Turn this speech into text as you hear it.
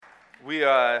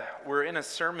We're in a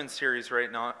sermon series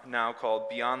right now called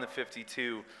Beyond the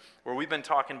 52, where we've been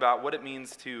talking about what it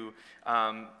means to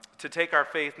take our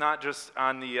faith not just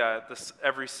on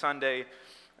every Sunday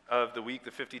of the week,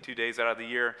 the 52 days out of the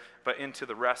year, but into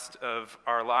the rest of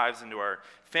our lives, into our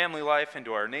family life,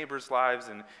 into our neighbors' lives,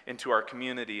 and into our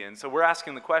community. And so we're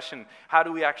asking the question, how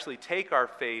do we actually take our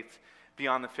faith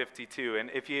beyond the 52?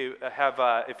 And if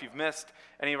you've missed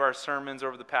any of our sermons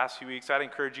over the past few weeks, I'd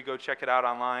encourage you to go check it out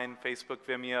online, Facebook,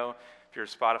 Vimeo. If you're a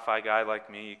Spotify guy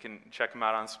like me, you can check them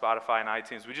out on Spotify and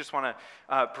iTunes. We just want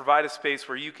to provide a space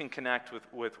where you can connect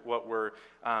with what we're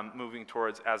moving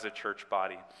towards as a church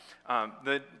body.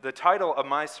 The title of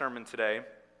my sermon today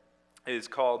is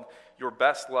called Your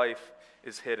Best Life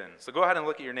is Hidden. So go ahead and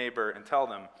look at your neighbor and tell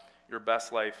them, your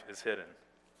best life is hidden.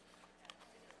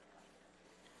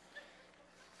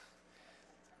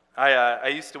 I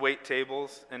used to wait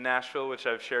tables in Nashville, which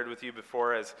I've shared with you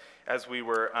before, as we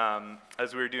were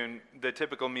doing the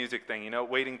typical music thing,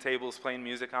 waiting tables, playing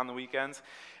music on the weekends.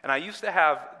 And I used to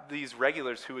have these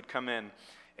regulars who would come in,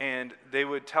 and they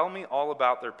would tell me all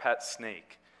about their pet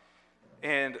snake.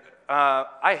 And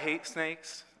I hate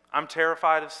snakes. I'm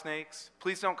terrified of snakes.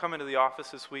 Please don't come into the office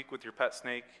this week with your pet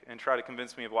snake and try to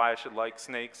convince me of why I should like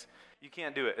snakes. You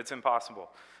can't do it. It's impossible.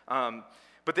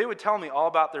 But they would tell me all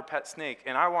about their pet snake,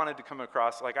 and I wanted to come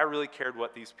across, I really cared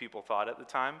what these people thought at the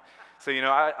time. So,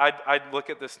 I'd look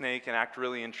at the snake and act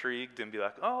really intrigued and be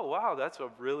like, oh, wow, that's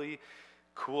a really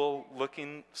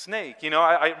cool-looking snake.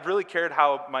 I really cared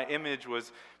how my image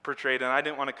was portrayed, and I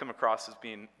didn't want to come across as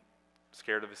being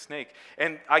scared of a snake.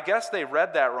 And I guess they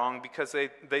read that wrong because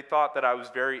they thought that I was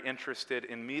very interested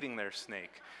in meeting their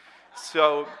snake.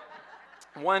 So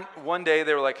one day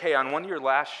they were like, hey, on one of your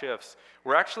last shifts,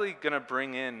 we're actually going to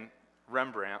bring in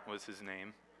Rembrandt, was his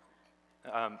name.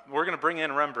 We're going to bring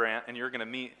in Rembrandt, and you're going to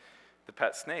meet the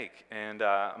pet snake. And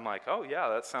I'm like, oh, yeah,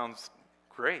 that sounds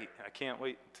great. I can't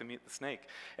wait to meet the snake.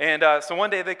 And so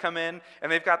one day they come in,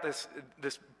 and they've got this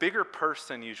bigger purse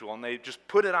than usual, and they just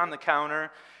put it on the counter.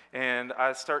 And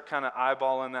I start kind of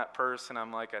eyeballing that purse, and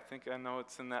I'm like, I think I know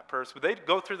what's in that purse. But they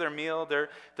go through their meal,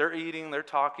 they're eating, they're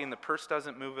talking, the purse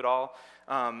doesn't move at all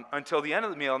until the end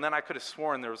of the meal, and then I could have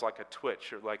sworn there was like a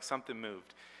twitch or like something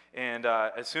moved. And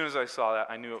as soon as I saw that,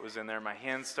 I knew it was in there. My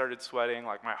hands started sweating,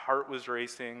 like my heart was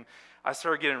racing. I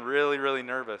started getting really, really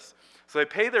nervous. So they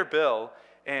pay their bill,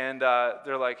 and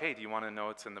they're like, hey, do you want to know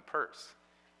what's in the purse?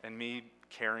 And me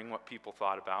caring what people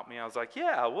thought about me, I was like,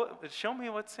 yeah, show me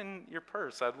what's in your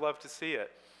purse. I'd love to see it.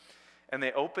 And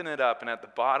they open it up, and at the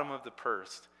bottom of the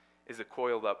purse is a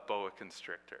coiled up boa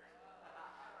constrictor.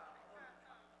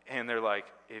 And they're like,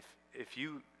 if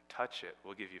you touch it,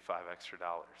 we'll give you $5 extra.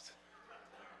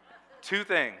 Two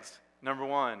things. Number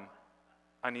one,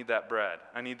 I need that bread.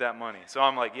 I need that money. So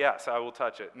I'm like, yes, I will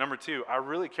touch it. Number two, I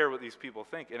really care what these people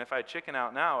think. And if I chicken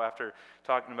out now after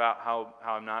talking about how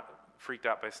I'm not freaked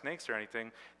out by snakes or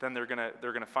anything, then they're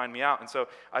gonna find me out. And so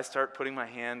I start putting my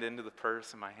hand into the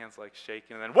purse, and my hand's like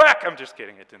shaking, and then whack! I'm just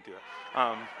kidding, it didn't do it.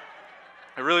 I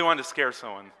really wanted to scare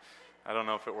someone. I don't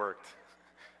know if it worked.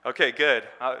 Okay, good.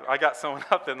 I got someone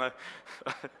up in the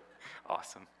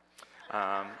awesome.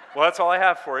 Well, that's all I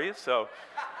have for you. So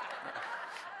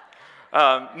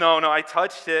no, I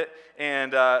touched it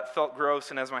and felt gross.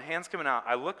 And as my hand's coming out,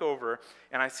 I look over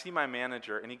and I see my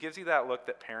manager, and he gives you that look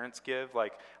that parents give,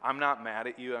 like, I'm not mad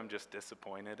at you, I'm just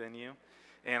disappointed in you.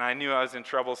 And I knew I was in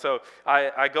trouble. So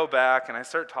I go back and I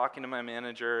start talking to my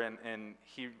manager, and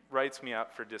he writes me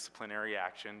up for disciplinary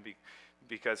action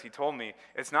because he told me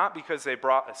it's not because they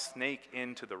brought a snake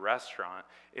into the restaurant,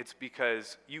 it's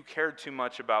because you cared too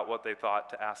much about what they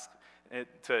thought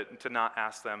to not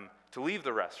ask them to leave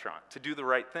the restaurant, to do the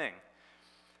right thing.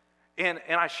 And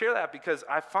I share that because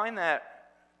I find that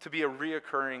to be a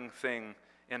reoccurring thing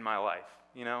in my life,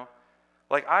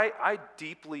 Like, I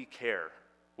deeply care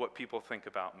what people think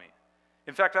about me.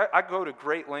 In fact, I go to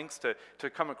great lengths to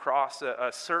come across a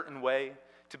certain way,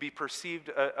 to be perceived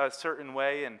a certain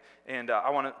way, and I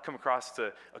want to come across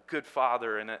as a good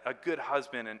father and a good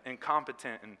husband and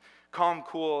competent and calm,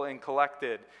 cool, and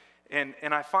collected. And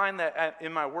I find that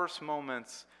in my worst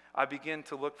moments, I begin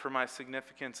to look for my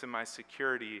significance and my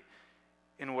security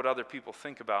in what other people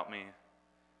think about me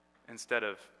instead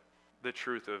of the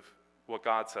truth of what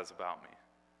God says about me.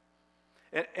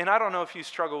 And I don't know if you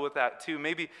struggle with that too.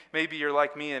 Maybe you're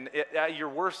like me, and at your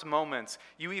worst moments,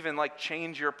 you even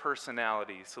change your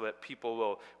personality so that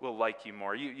people will like you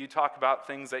more. You talk about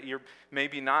things that you're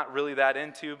maybe not really that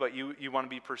into, but you want to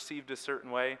be perceived a certain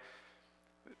way.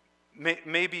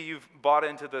 Maybe you've bought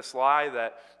into this lie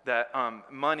that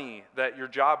money, that your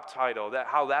job title, that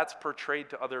how that's portrayed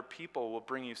to other people will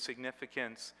bring you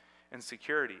significance and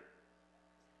security.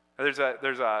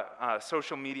 There's a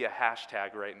social media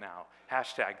hashtag right now,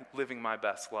 hashtag living my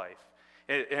best life.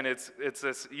 And it's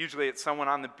this, usually it's someone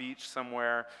on the beach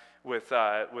somewhere with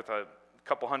a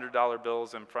couple $100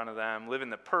 bills in front of them, living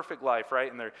the perfect life,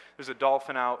 right? And there's a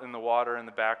dolphin out in the water in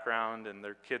the background, and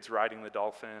their kids riding the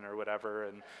dolphin or whatever,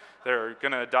 and they're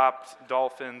going to adopt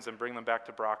dolphins and bring them back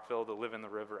to Brockville to live in the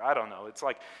river. I don't know. It's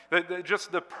like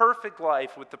just the perfect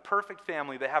life with the perfect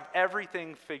family. They have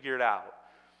everything figured out.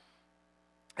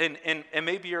 And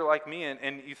maybe you're like me,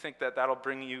 and you think that that'll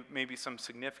bring you maybe some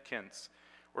significance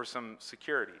or some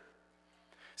security.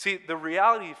 See, the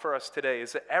reality for us today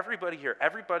is that everybody here,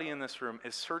 everybody in this room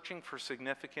is searching for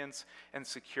significance and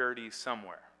security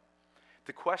somewhere.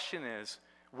 The question is,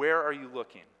 where are you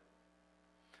looking?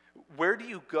 Where do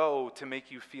you go to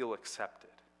make you feel accepted?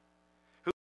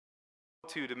 Who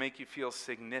do you go to make you feel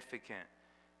significant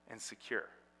and secure?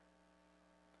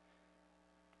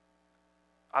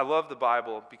 I love the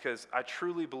Bible because I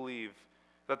truly believe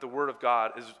that the Word of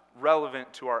God is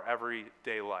relevant to our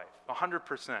everyday life,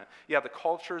 100%. Yeah, the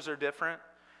cultures are different,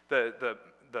 the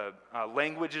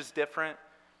language is different,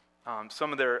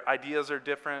 some of their ideas are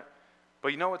different,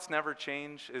 but you know what's never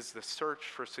changed is the search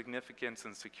for significance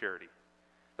and security.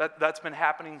 That's been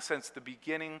happening since the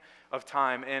beginning of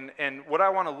time, and what I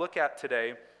want to look at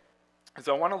today is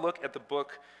I want to look at the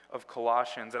book of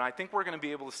Colossians, and I think we're going to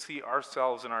be able to see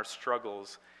ourselves and our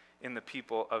struggles in the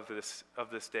people of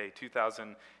this day,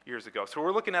 2,000 years ago. So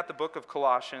we're looking at the book of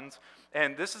Colossians,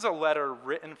 and this is a letter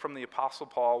written from the Apostle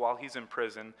Paul while he's in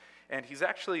prison, and he's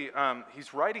actually,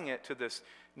 he's writing it to this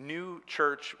new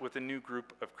church with a new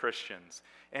group of Christians.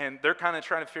 And they're kind of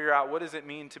trying to figure out what does it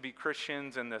mean to be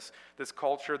Christians in this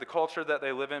culture. The culture that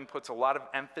they live in puts a lot of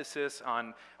emphasis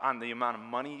on the amount of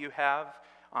money you have,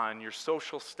 on your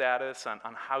social status, on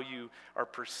how you are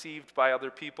perceived by other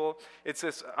people. It's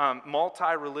this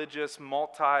multi-religious,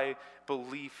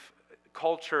 multi-belief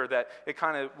culture that it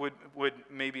kind of would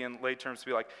maybe in lay terms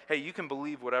be like, hey, you can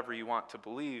believe whatever you want to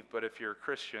believe, but if you're a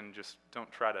Christian, just don't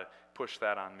try to push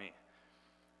that on me.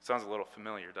 Sounds a little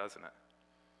familiar, doesn't it?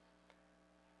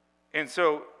 And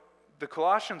so the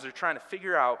Colossians are trying to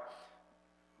figure out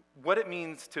what it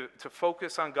means to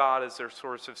focus on God as their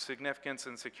source of significance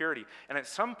and security. And at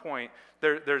some point,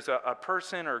 there's a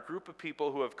person or a group of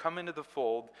people who have come into the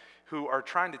fold who are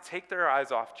trying to take their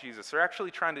eyes off Jesus. They're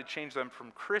actually trying to change them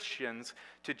from Christians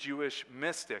to Jewish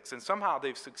mystics. And somehow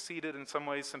they've succeeded in some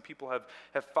ways. Some people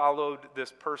have followed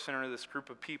this person or this group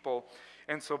of people.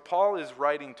 And so Paul is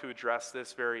writing to address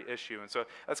this very issue. And so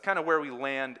that's kind of where we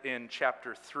land in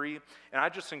chapter 3. And I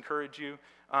just encourage you,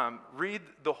 read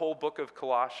the whole book of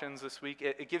Colossians this week.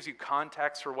 It gives you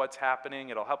context for what's happening.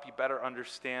 It'll help you better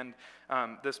understand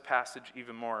this passage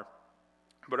even more.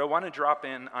 But I want to drop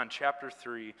in on chapter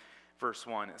 3, verse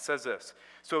 1. It says this: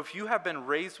 "So if you have been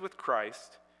raised with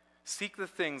Christ, seek the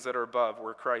things that are above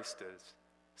where Christ is,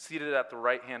 seated at the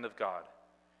right hand of God.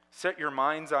 Set your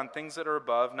minds on things that are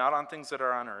above, not on things that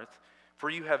are on earth, for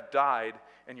you have died,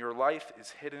 and your life is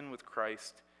hidden with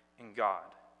Christ in God.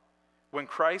 When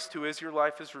Christ, who is your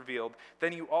life, is revealed,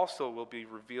 then you also will be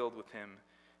revealed with him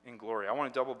in glory." I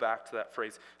want to double back to that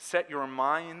phrase. Set your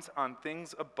minds on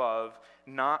things above,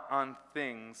 not on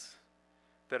things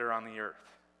that are on the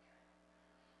earth.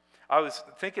 I was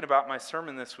thinking about my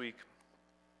sermon this week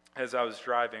as I was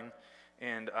driving,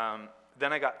 and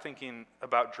then I got thinking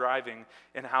about driving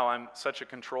and how I'm such a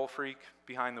control freak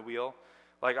behind the wheel.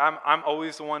 Like, I'm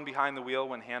always the one behind the wheel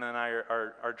when Hannah and I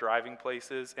are driving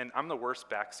places, and I'm the worst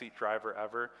backseat driver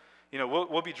ever. You know,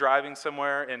 we'll be driving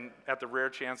somewhere, and at the rare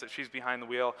chance that she's behind the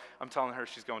wheel, I'm telling her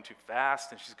she's going too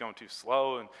fast, and she's going too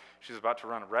slow, and she's about to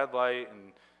run a red light,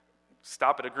 and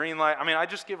stop at a green light. I mean, I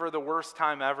just give her the worst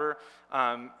time ever.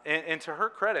 And to her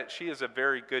credit, she is a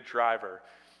very good driver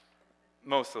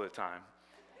most of the time.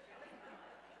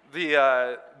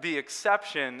 The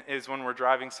exception is when we're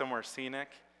driving somewhere scenic,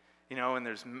 you know, and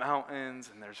there's mountains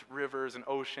and there's rivers and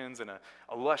oceans and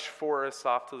a lush forest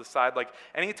off to the side. Like,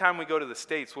 anytime we go to the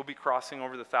States, we'll be crossing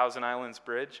over the Thousand Islands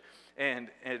Bridge, and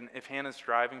if Hannah's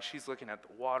driving, she's looking at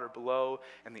the water below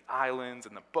and the islands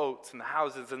and the boats and the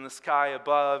houses and the sky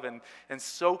above and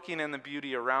soaking in the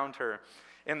beauty around her.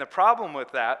 And the problem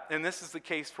with that, and this is the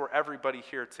case for everybody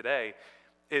here today,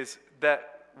 is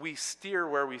that we steer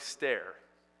where we stare.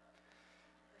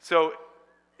 So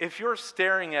if you're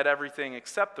staring at everything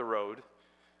except the road,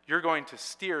 you're going to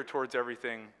steer towards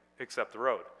everything except the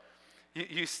road.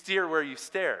 You steer where you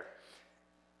stare.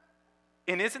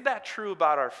 And isn't that true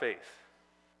about our faith?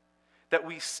 That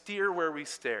we steer where we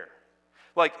stare.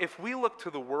 Like, if we look to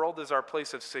the world as our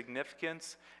place of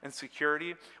significance and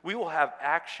security, we will have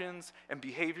actions and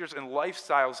behaviors and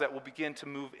lifestyles that will begin to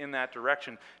move in that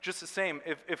direction. Just the same,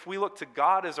 if we look to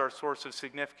God as our source of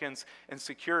significance and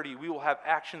security, we will have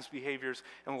actions, behaviors,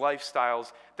 and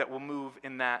lifestyles that will move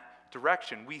in that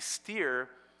direction. We steer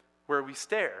where we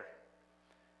stare.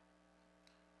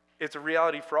 It's a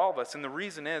reality for all of us. And the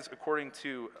reason is, according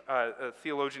to a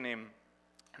theologian named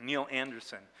Neil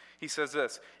Anderson, he says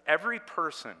this: every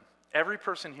person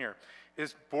here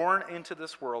is born into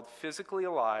this world physically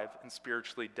alive and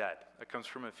spiritually dead. That comes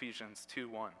from Ephesians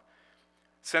 2:1.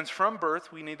 Since from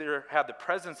birth we neither have the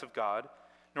presence of God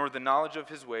nor the knowledge of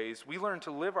his ways, we learn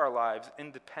to live our lives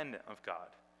independent of God.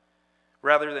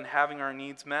 Rather than having our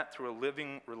needs met through a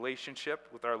living relationship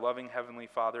with our loving Heavenly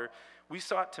Father, we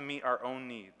sought to meet our own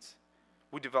needs.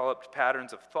 We developed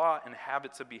patterns of thought and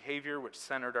habits of behavior which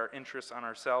centered our interests on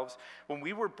ourselves. When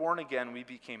we were born again, we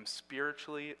became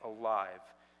spiritually alive,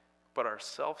 but our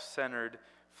self-centered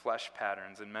flesh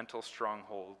patterns and mental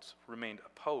strongholds remained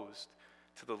opposed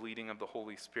to the leading of the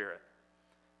Holy Spirit.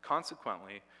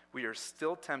 Consequently, we are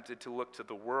still tempted to look to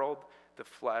the world, the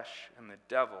flesh, and the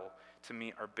devil to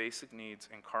meet our basic needs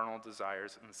and carnal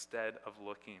desires instead of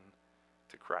looking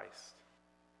to Christ.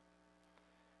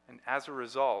 And as a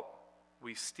result,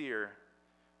 we steer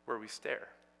where we stare.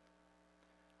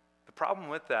 The problem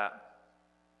with that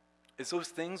is those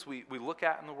things we look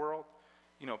at in the world,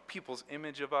 people's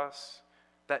image of us,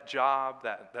 that job,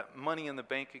 that money in the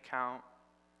bank account,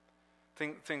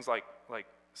 things like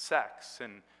sex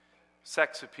and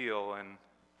sex appeal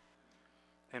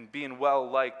and being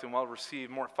well-liked and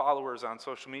well-received, more followers on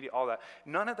social media, all that.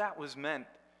 None of that was meant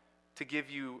to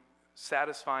give you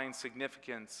satisfying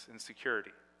significance and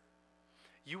security.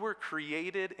 You were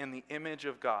created in the image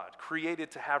of God, created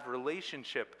to have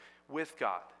relationship with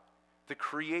God, the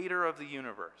creator of the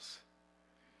universe.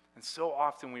 And so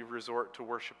often we resort to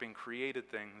worshiping created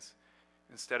things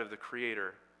instead of the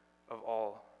creator of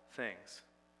all things.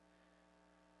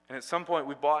 And at some point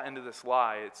we bought into this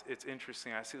lie. It's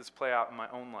interesting. I see this play out in my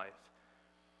own life.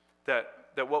 That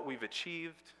what we've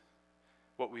achieved,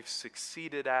 what we've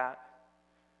succeeded at,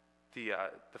 the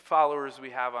followers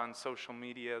we have on social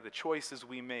media, the choices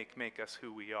we make us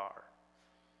who we are.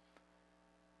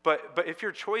 But if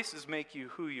your choices make you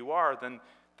who you are, then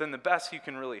the best you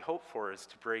can really hope for is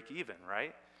to break even,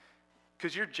 right?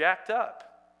 Because you're jacked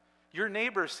up. Your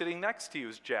neighbor sitting next to you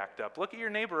is jacked up. Look at your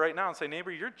neighbor right now and say,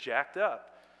 neighbor, you're jacked up.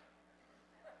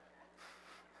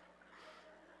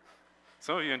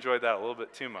 Some of you enjoyed that a little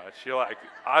bit too much. You're like,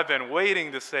 I've been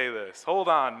waiting to say this. Hold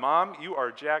on, Mom, you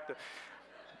are jacked up.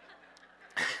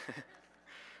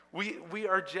 We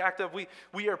are jacked up.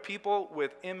 We are people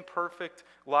with imperfect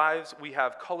lives. We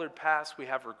have colored pasts. We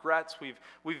have regrets.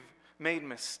 We've made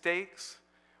mistakes,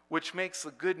 which makes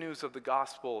the good news of the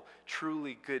gospel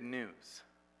truly good news.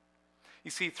 You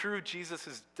see, through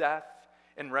Jesus' death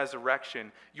and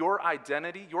resurrection, your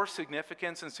identity, your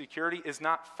significance and security is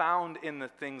not found in the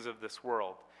things of this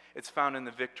world. It's found in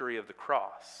the victory of the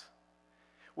cross.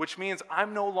 Which means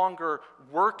I'm no longer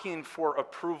working for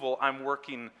approval, I'm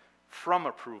working from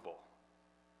approval.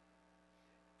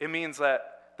 It means that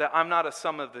I'm not a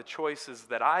sum of the choices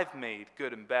that I've made,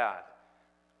 good and bad.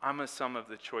 I'm a sum of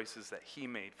the choices that he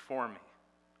made for me.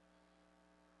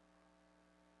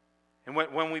 And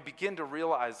when we begin to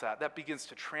realize that begins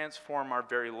to transform our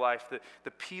very life,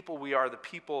 the people we are, the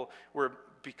people we're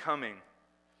becoming.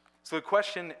 So the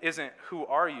question isn't, who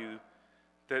are you?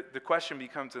 The question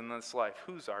becomes in this life,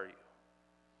 whose are you?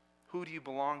 Who do you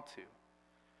belong to?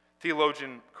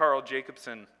 Theologian Carl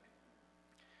Jacobson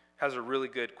has a really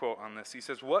good quote on this. He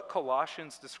says, what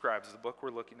Colossians describes, the book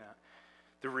we're looking at,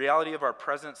 the reality of our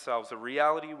present selves, the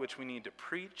reality which we need to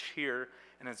preach here,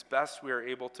 and as best we are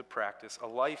able to practice, a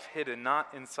life hidden not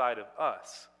inside of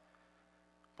us,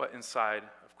 but inside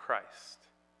of Christ.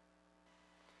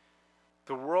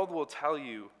 The world will tell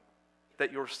you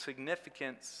that your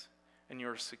significance and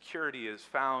your security is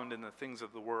found in the things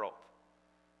of the world,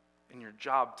 in your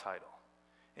job title,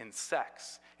 in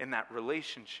sex, in that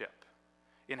relationship,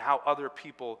 in how other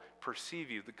people perceive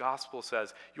you. The gospel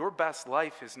says your best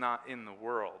life is not in the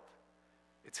world.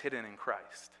 It's hidden in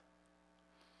Christ.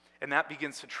 And that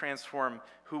begins to transform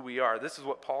who we are. This is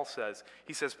what Paul says.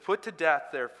 He says, put to death,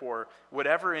 therefore,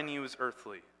 whatever in you is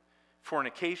earthly,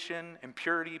 fornication,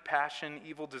 impurity, passion,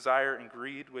 evil desire, and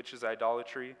greed, which is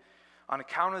idolatry. On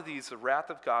account of these, the wrath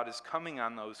of God is coming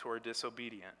on those who are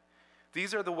disobedient.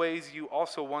 These are the ways you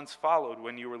also once followed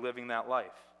when you were living that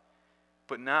life.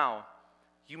 But now,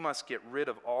 you must get rid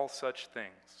of all such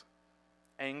things: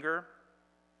 anger,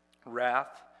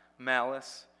 wrath,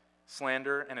 malice,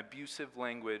 slander, and abusive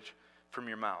language from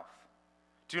your mouth.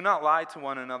 Do not lie to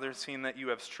one another, seeing that you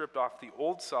have stripped off the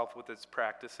old self with its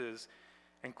practices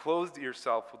and clothed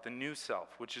yourself with the new self,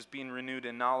 which is being renewed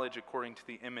in knowledge according to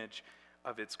the image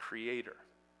of its creator.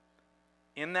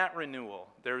 In that renewal,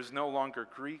 there is no longer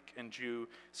Greek and Jew,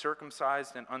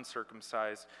 circumcised and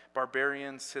uncircumcised,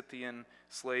 barbarian, Scythian,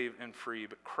 slave and free,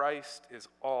 but Christ is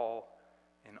all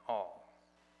in all.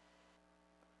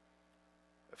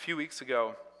 A few weeks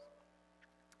ago,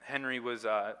 Henry was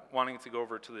wanting to go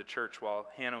over to the church while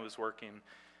Hannah was working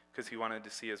because he wanted to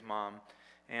see his mom.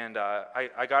 And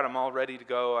I got him all ready to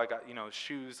go. I got,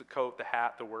 shoes, the coat, the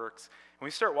hat, the works. And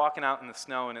we start walking out in the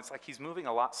snow, and it's like he's moving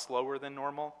a lot slower than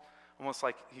normal, almost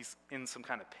like he's in some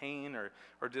kind of pain or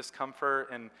discomfort.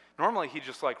 And normally he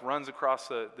just like runs across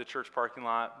the church parking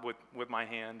lot with my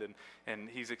hand, and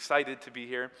he's excited to be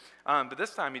here. But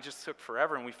this time he just took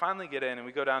forever, and we finally get in, and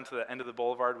we go down to the end of the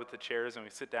boulevard with the chairs, and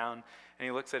we sit down, and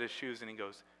he looks at his shoes, and he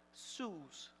goes,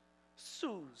 shoes,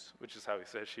 which is how he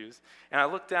says shoes. And I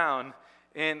look down,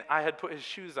 and I had put his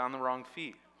shoes on the wrong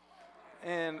feet.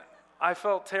 And I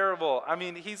felt terrible. I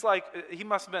mean, he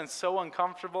must have been so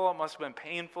uncomfortable. It must have been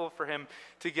painful for him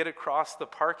to get across the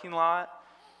parking lot.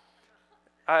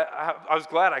 I was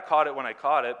glad I caught it when I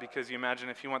caught it, because you imagine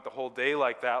if he went the whole day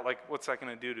like that, like what's that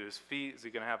going to do to his feet? Is he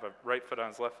going to have a right foot on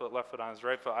his left foot on his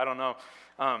right foot? I don't know.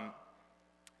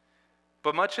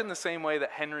 But much in the same way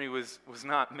that Henry was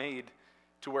not made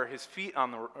to wear his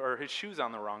shoes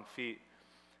on the wrong feet,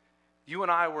 you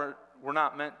and I were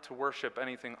not meant to worship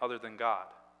anything other than God.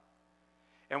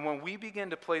 And when we begin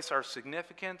to place our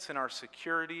significance and our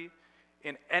security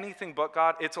in anything but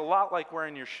God, it's a lot like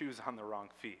wearing your shoes on the wrong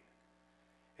feet.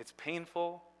 It's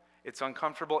painful, it's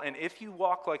uncomfortable, and if you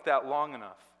walk like that long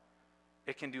enough,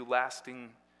 it can do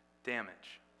lasting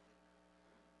damage.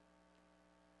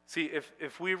 See,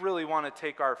 if we really want to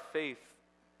take our faith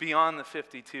beyond the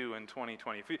 52 in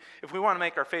 2020. If we want to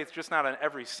make our faith just not an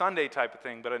every Sunday type of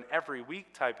thing, but an every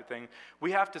week type of thing,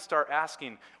 we have to start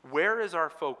asking, where is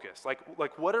our focus?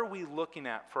 Like what are we looking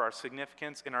at for our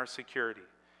significance and our security?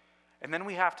 And then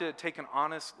we have to take an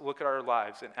honest look at our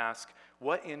lives and ask,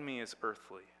 what in me is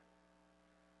earthly?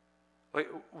 Like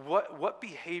what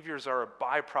behaviors are a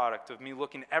byproduct of me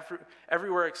looking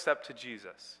everywhere except to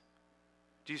Jesus?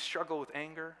 Do you struggle with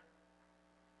anger?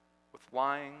 With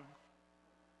lying?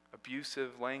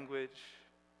 Abusive language,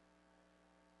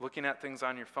 looking at things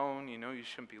on your phone you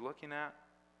shouldn't be looking at?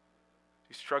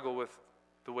 You struggle with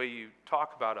the way you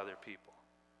talk about other people?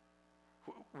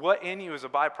 What in you is a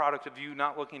byproduct of you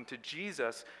not looking to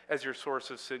Jesus as your source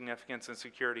of significance and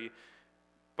security,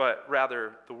 but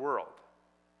rather the world?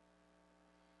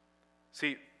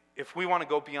 See, if we want to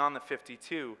go beyond the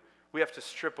 52, we have to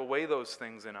strip away those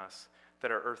things in us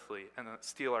that are earthly and that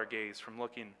steal our gaze from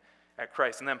looking at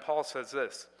Christ. And then Paul says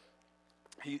this.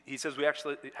 He says we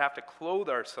actually have to clothe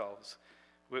ourselves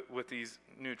with these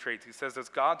new traits. He says, as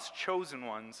God's chosen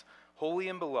ones, holy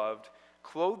and beloved,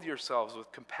 clothe yourselves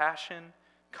with compassion,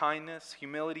 kindness,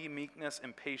 humility, meekness,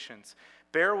 and patience.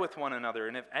 Bear with one another,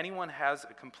 and if anyone has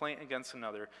a complaint against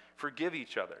another, forgive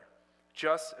each other.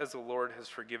 Just as the Lord has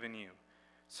forgiven you,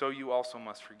 so you also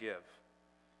must forgive.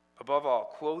 Above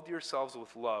all, clothe yourselves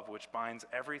with love, which binds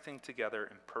everything together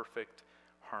in perfect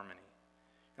harmony.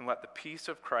 And let the peace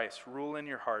of Christ rule in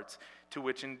your hearts, to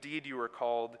which indeed you are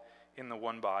called in the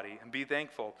one body. And be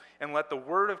thankful. And let the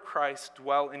word of Christ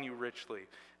dwell in you richly.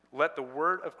 Let the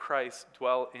word of Christ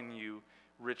dwell in you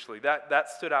richly. That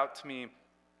stood out to me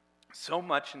so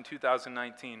much in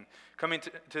 2019. Coming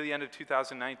to the end of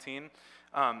 2019,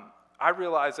 I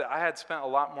realized that I had spent a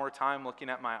lot more time looking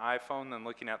at my iPhone than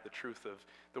looking at the truth of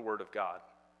the Word of God.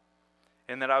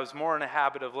 And that I was more in a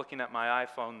habit of looking at my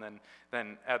iPhone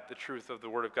than at the truth of the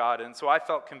Word of God. And so I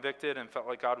felt convicted and felt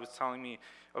like God was telling me,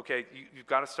 okay, you've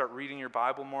got to start reading your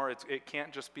Bible more. It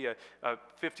can't just be a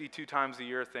 52 times a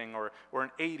year thing or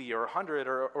an 80 or 100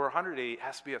 or 180. It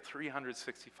has to be a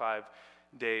 365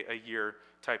 day a year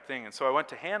type thing. And so I went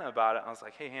to Hannah about it. I was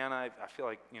like, hey, Hannah, I feel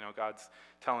like God's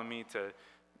telling me to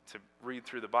read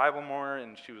through the Bible more.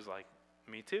 And she was like,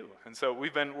 me too. And so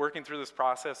we've been working through this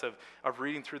process of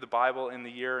reading through the Bible in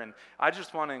the year, and I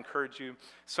just want to encourage you,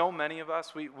 so many of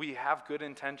us, we have good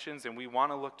intentions and we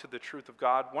want to look to the truth of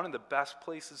God. One of the best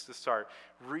places to start,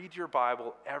 read your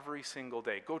Bible every single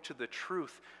day. Go to the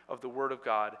truth of the Word of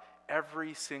God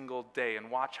every single day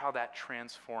and watch how that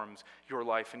transforms your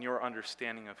life and your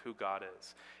understanding of who God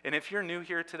is. And if you're new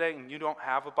here today and you don't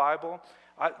have a Bible,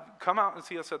 come out and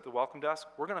see us at the welcome desk.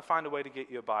 We're going to find a way to get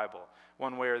you a Bible,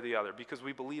 one way or the other, because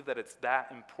we believe that it's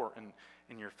that important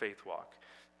in your faith walk.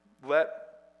 Let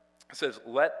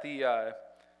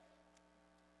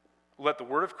let the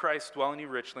word of Christ dwell in you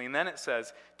richly. And then it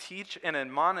says, teach and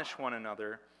admonish one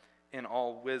another in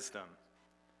all wisdom.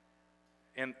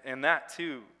 And that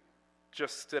too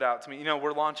just stood out to me.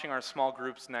 We're launching our small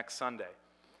groups next Sunday,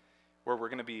 where we're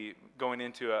going to be going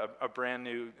into a brand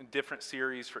new, different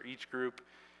series for each group.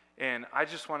 And I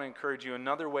just want to encourage you,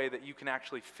 another way that you can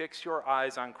actually fix your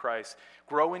eyes on Christ,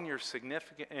 grow in your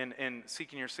and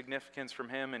seeking your significance from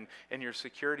him and your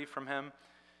security from him,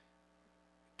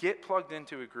 get plugged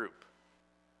into a group.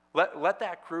 Let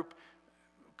that group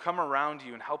come around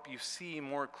you and help you see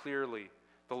more clearly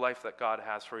the life that God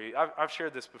has for you. I've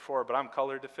shared this before, but I'm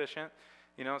color deficient,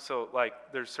 so like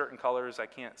there's certain colors I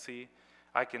can't see.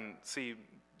 I can see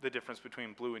the difference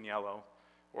between blue and yellow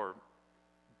or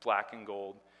black and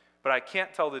gold, but I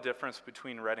can't tell the difference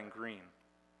between red and green.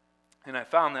 And I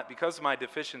found that because of my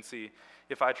deficiency,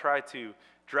 if I try to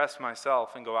dress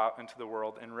myself and go out into the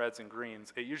world in reds and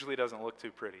greens, it usually doesn't look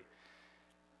too pretty.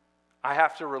 I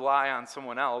have to rely on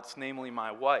someone else, namely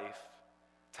my wife,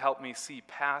 to help me see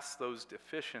past those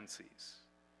deficiencies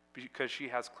because she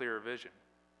has clearer vision.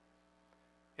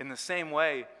 In the same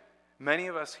way, many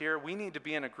of us here, we need to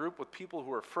be in a group with people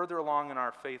who are further along in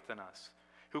our faith than us,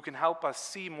 who can help us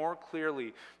see more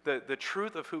clearly the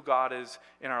truth of who God is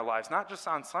in our lives, not just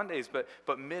on Sundays, but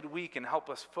midweek, and help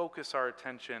us focus our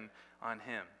attention on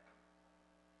him.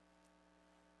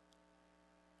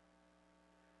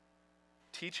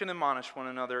 Teach and admonish one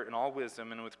another in all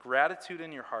wisdom, and with gratitude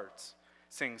in your hearts,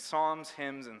 sing psalms,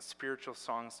 hymns, and spiritual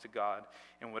songs to God.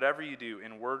 And whatever you do,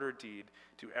 in word or deed,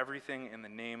 do everything in the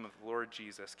name of the Lord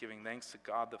Jesus, giving thanks to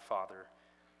God the Father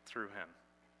through him.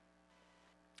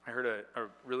 I heard a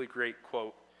really great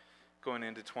quote going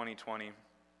into 2020. It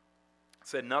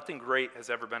said, nothing great has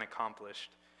ever been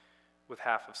accomplished with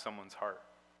half of someone's heart.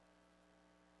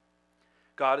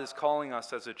 God is calling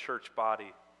us as a church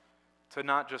body to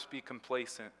not just be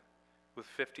complacent with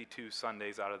 52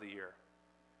 Sundays out of the year,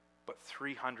 but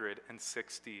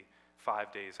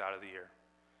 365 days out of the year.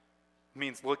 It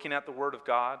means looking at the Word of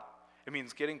God. It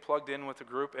means getting plugged in with a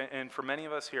group. And for many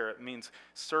of us here, it means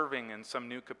serving in some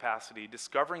new capacity,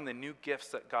 discovering the new gifts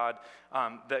that God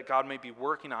may be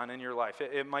working on in your life.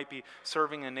 It might be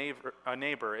serving a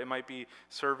neighbor. It might be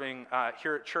serving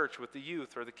here at church with the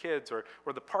youth or the kids or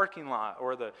the parking lot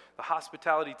or the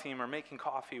hospitality team or making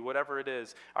coffee, whatever it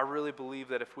is. I really believe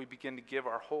that if we begin to give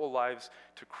our whole lives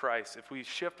to Christ, if we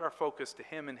shift our focus to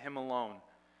him and him alone,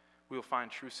 we will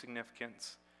find true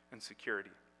significance and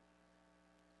security.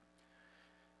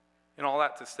 And all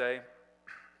that to say,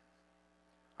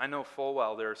 I know full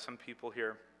well there are some people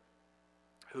here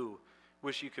who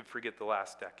wish you could forget the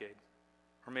last decade,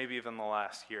 or maybe even the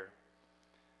last year.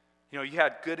 You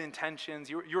had good intentions.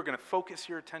 You were going to focus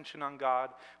your attention on God,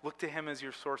 look to him as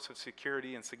your source of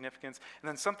security and significance, and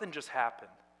then something just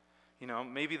happened.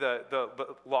 Maybe the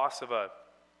loss of a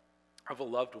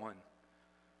loved one,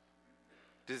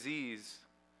 disease,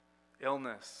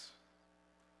 illness,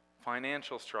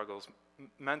 financial struggles,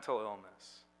 mental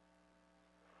illness.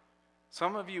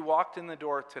 Some of you walked in the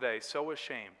door today so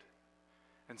ashamed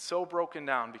and so broken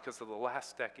down because of the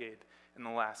last decade and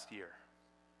the last year.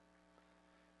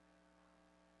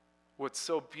 What's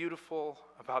so beautiful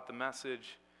about the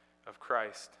message of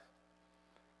Christ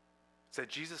is that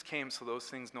Jesus came so those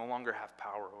things no longer have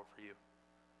power over you.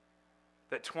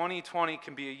 That 2020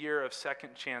 can be a year of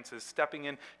second chances, stepping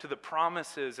into the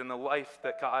promises and the life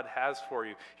that God has for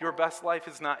you. Your best life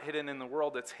is not hidden in the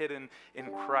world, it's hidden in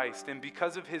Christ. And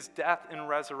because of his death and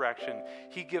resurrection,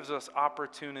 he gives us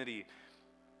opportunity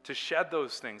to shed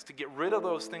those things, to get rid of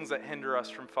those things that hinder us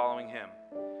from following him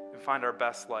and find our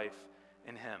best life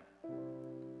in him.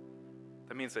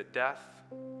 That means that death,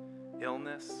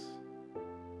 illness,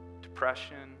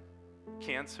 depression,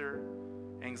 cancer,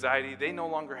 anxiety, they no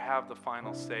longer have the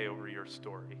final say over your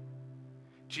story.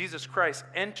 Jesus Christ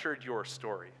entered your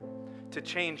story to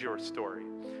change your story,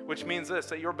 which means this,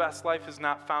 that your best life is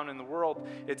not found in the world,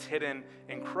 it's hidden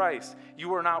in Christ.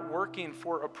 You are not working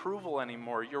for approval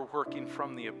anymore. You're working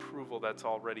from the approval that's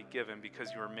already given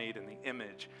because you are made in the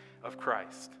image of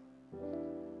Christ.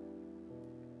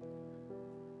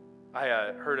 I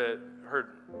heard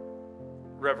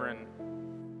Reverend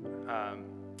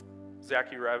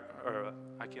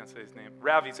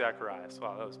Ravi Zacharias.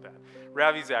 Wow, that was bad.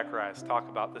 Ravi Zacharias talk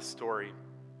about this story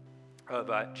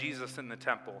of Jesus in the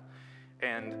temple.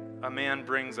 And a man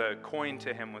brings a coin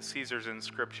to him with Caesar's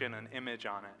inscription, an image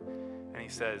on it. And he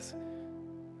says,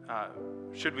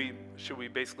 should we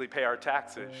basically pay our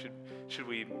taxes? Should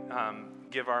we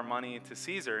give our money to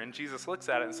Caesar? And Jesus looks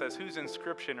at it and says, whose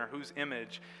inscription or whose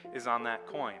image is on that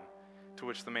coin? To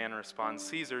which the man responds,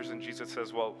 Caesar's. And Jesus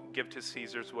says, well, give to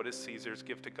Caesar's what is Caesar's,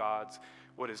 give to God's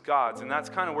what is God's. And that's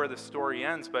kind of where the story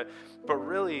ends. But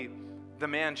really, the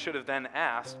man should have then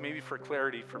asked, maybe for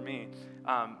clarity for me,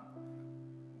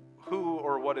 who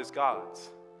or what is God's?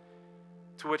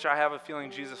 To which I have a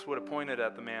feeling Jesus would have pointed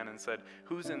at the man and said,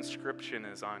 whose inscription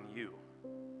is on you?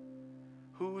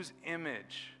 Whose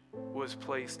image was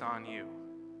placed on you?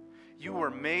 You were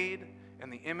made in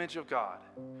the image of God,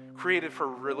 created for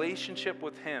relationship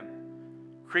with Him,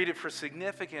 created for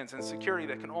significance and security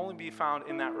that can only be found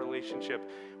in that relationship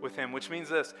with Him, which means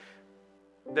this,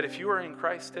 that if you are in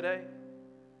Christ today,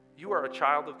 you are a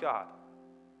child of God.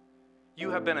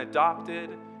 You have been adopted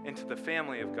into the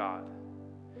family of God.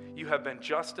 You have been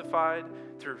justified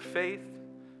through faith.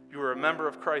 You are a member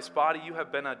of Christ's body. You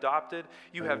have been adopted.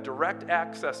 You have direct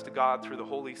access to God through the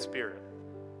Holy Spirit.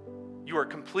 You are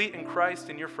complete in Christ,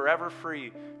 and you're forever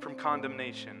free from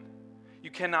condemnation.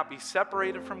 You cannot be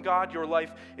separated from God. Your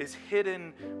life is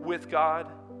hidden with God.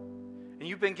 And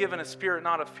you've been given a spirit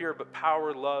not of fear, but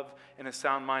power, love, and a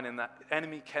sound mind, and that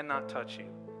enemy cannot touch you.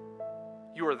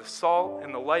 You are the salt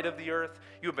and the light of the earth.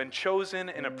 You have been chosen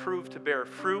and approved to bear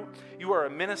fruit. You are a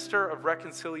minister of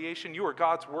reconciliation. You are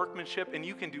God's workmanship, and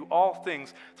you can do all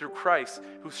things through Christ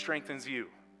who strengthens you.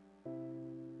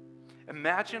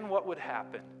 Imagine what would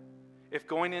happen if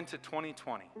going into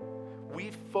 2020,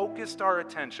 we focused our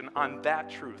attention on that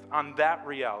truth, on that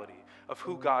reality of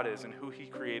who God is and who He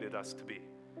created us to be.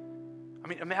 I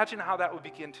mean, imagine how that would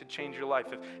begin to change your life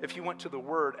if you went to the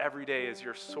Word every day as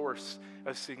your source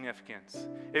of significance.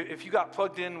 If you got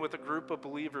plugged in with a group of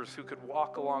believers who could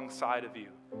walk alongside of you.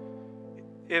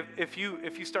 If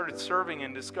you started serving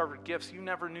and discovered gifts you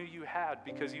never knew you had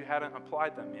because you hadn't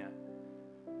applied them yet.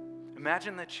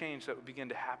 Imagine the change that would begin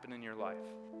to happen in your life,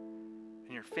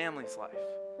 in your family's life.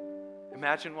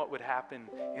 Imagine what would happen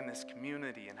in this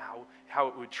community and how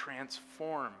it would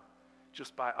transform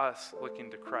just by us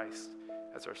looking to Christ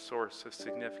as our source of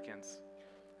significance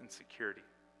and security.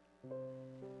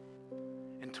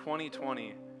 In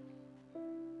 2020,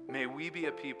 may we be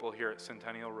a people here at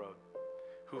Centennial Road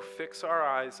who fix our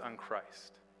eyes on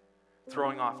Christ,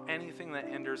 throwing off anything that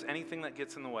hinders, anything that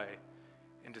gets in the way,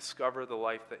 and discover the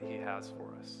life that He has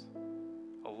for us,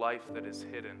 a life that is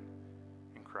hidden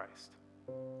in Christ.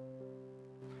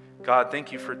 God,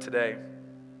 thank You for today.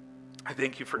 I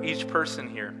thank You for each person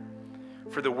here,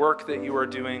 for the work that You are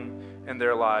doing in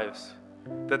their lives,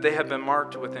 that they have been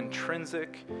marked with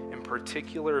intrinsic and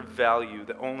particular value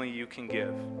that only You can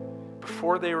give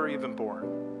before they were even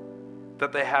born,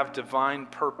 that they have divine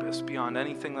purpose beyond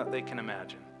anything that they can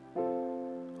imagine.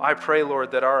 I pray,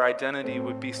 Lord, that our identity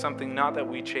would be something not that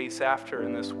we chase after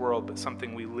in this world, but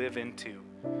something we live into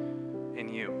in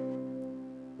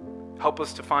You. Help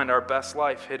us to find our best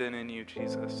life hidden in You,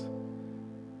 Jesus.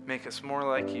 Make us more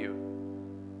like You.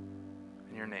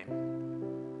 In Your name.